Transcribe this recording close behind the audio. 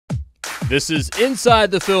This is Inside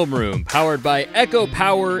the Film Room, powered by Echo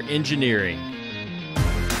Power Engineering.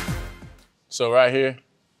 So right here,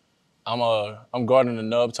 I'm guarding the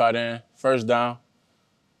nub tight end, first down.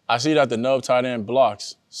 I see that the nub tight end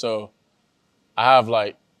blocks, so I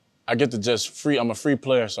get to just I'm a free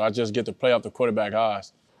player, so I just get to play off the quarterback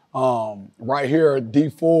eyes. Right here, Dee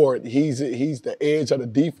Ford, he's the edge of the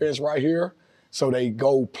defense right here. So they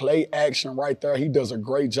go play action right there. He does a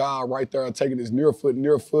great job right there, taking his near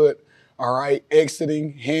foot, all right,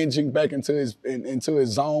 exiting, hinging back into his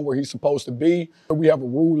zone where he's supposed to be. We have a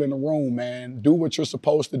rule in the room, man. Do what you're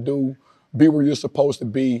supposed to do, be where you're supposed to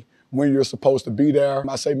be, when you're supposed to be there.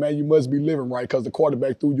 I say, man, you must be living right because the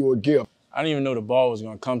quarterback threw you a gift. I didn't even know the ball was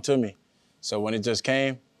gonna come to me. So when it just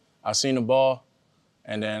came, I seen the ball,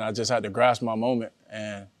 and then I just had to grasp my moment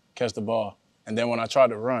and catch the ball. And then when I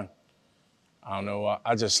tried to run, I don't know,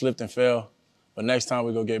 I just slipped and fell. But next time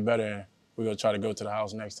we go get better and we're gonna try to go to the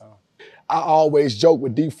house next time. I always joke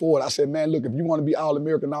with Dee Ford. I said, man, look, if you want to be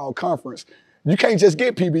All-American, All-Conference, you can't just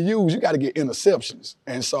get PBUs, you got to get interceptions.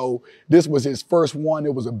 And so this was his first one.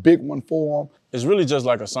 It was a big one for him. It's really just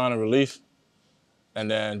like a sign of relief. And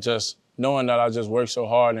then just knowing that I just worked so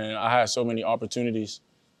hard and I had so many opportunities,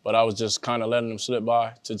 but I was just kind of letting them slip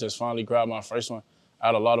by to just finally grab my first one. I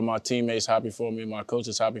had a lot of my teammates happy for me, my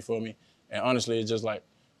coaches happy for me. And honestly, it just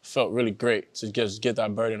felt really great to just get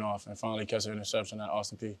that burden off and finally catch an interception at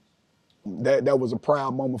Austin Peay. That was a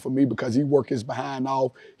proud moment for me because he worked his behind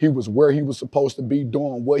off. He was where he was supposed to be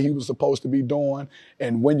doing what he was supposed to be doing.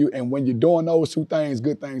 And when you're doing those two things,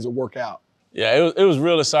 good things will work out. Yeah, it was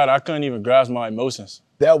real exciting. I couldn't even grasp my emotions.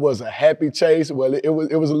 That was a happy chase. Well, it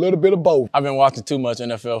was a little bit of both. I've been watching too much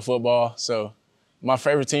NFL football, so my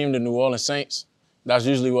favorite team, the New Orleans Saints, that's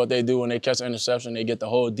usually what they do when they catch an interception. They get the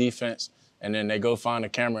whole defense, and then they go find a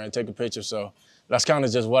camera and take a picture. So that's kind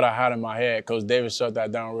of just what I had in my head. Coach Davis shut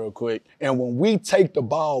that down real quick. And when we take the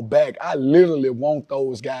ball back, I literally want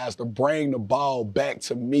those guys to bring the ball back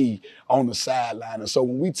to me on the sideline. And so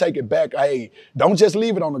when we take it back, hey, don't just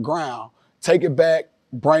leave it on the ground. Take it back,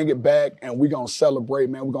 bring it back, and we're going to celebrate,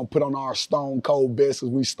 man. We're going to put on our stone cold best because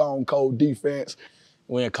we stone cold defense.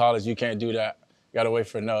 When in college, you can't do that. You got to wait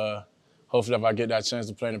for hopefully if I get that chance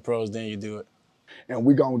to play in the pros, then you do it. And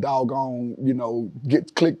we gonna doggone,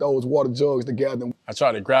 click those water jugs together. I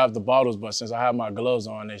tried to grab the bottles, but since I had my gloves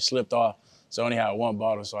on, they slipped off. So I only had one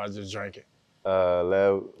bottle, so I just drank it.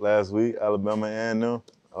 Last week, Alabama A&M.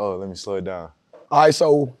 Oh, let me slow it down. All right,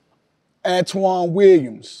 so Antoine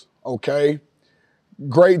Williams, okay?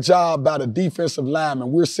 Great job by the defensive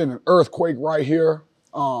lineman. We're sending earthquake right here.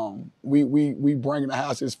 We bringing the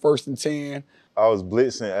house his 1st and 10. I was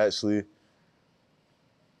blitzing actually,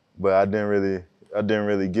 but I didn't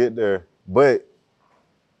really get there. But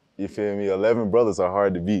you feel me? 11 brothers are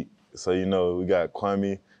hard to beat. So we got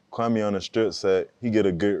Kwame on the strip set. He get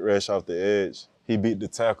a good rush off the edge. He beat the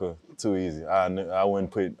tackle too easy. I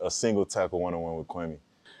wouldn't put a single tackle one-on-one with Kwame.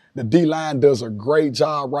 The D-line does a great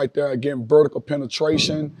job right there, again, vertical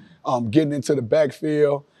penetration, getting into the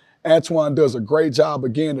backfield. Antoine does a great job,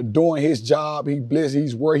 again, of doing his job.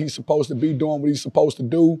 He's where he's supposed to be, doing what he's supposed to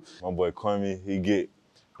do. My boy Kwame, he get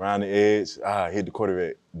around the edge, hit the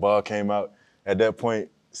quarterback. Ball came out. At that point,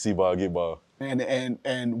 see ball, get ball.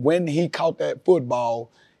 And when he caught that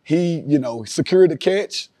football, he, secured the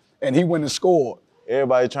catch, and he went and scored.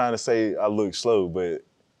 Everybody trying to say I look slow, but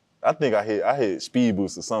I think I hit speed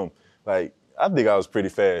boost or something. Like, I think I was pretty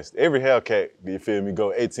fast. Every Hellcat, you feel me,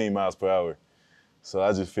 go 18 miles per hour. So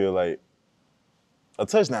I just feel like a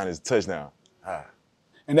touchdown is a touchdown.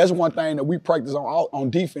 And that's one thing that we practice on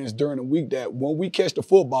defense during the week, that when we catch the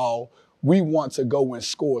football, we want to go and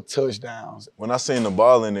score touchdowns. When I seen the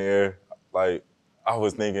ball in the air, like, I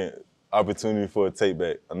was thinking opportunity for a take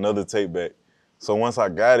back, another take back. So once I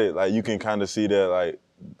got it, like, you can kind of see that, like,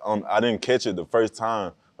 I didn't catch it the first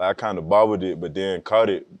time. Like, I kind of bobbled it, but then caught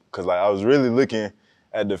it because, like, I was really looking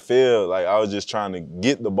at the field. Like, I was just trying to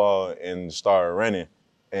get the ball and start running.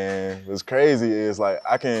 And what's crazy is, like,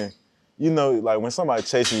 I can, like, when somebody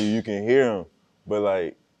chasing you, you can hear them. But,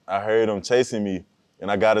 like, I heard them chasing me,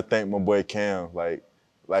 and I got to thank my boy Cam. Like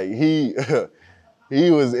he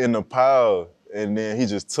he was in the pile, and then he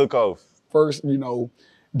just took off. First,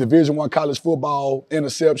 Division I college football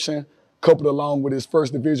interception, coupled along with his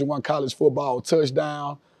first Division I college football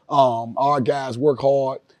touchdown. Our guys work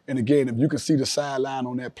hard. And again, if you can see the sideline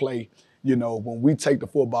on that play, when we take the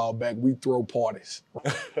football back, we throw parties. What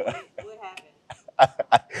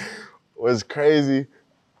happened? What's crazy,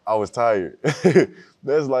 I was tired.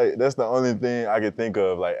 That's the only thing I could think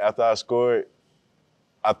of. Like, after I scored,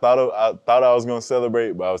 I thought I was gonna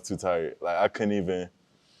celebrate, but I was too tired. Like, I couldn't even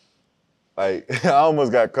Like, I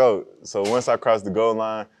almost got caught. So once I crossed the goal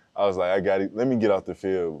line, I was like, let me get off the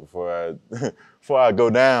field before I go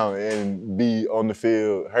down and be on the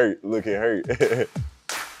field looking hurt.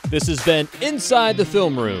 This has been Inside the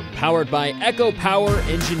Film Room, powered by Echo Power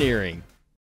Engineering.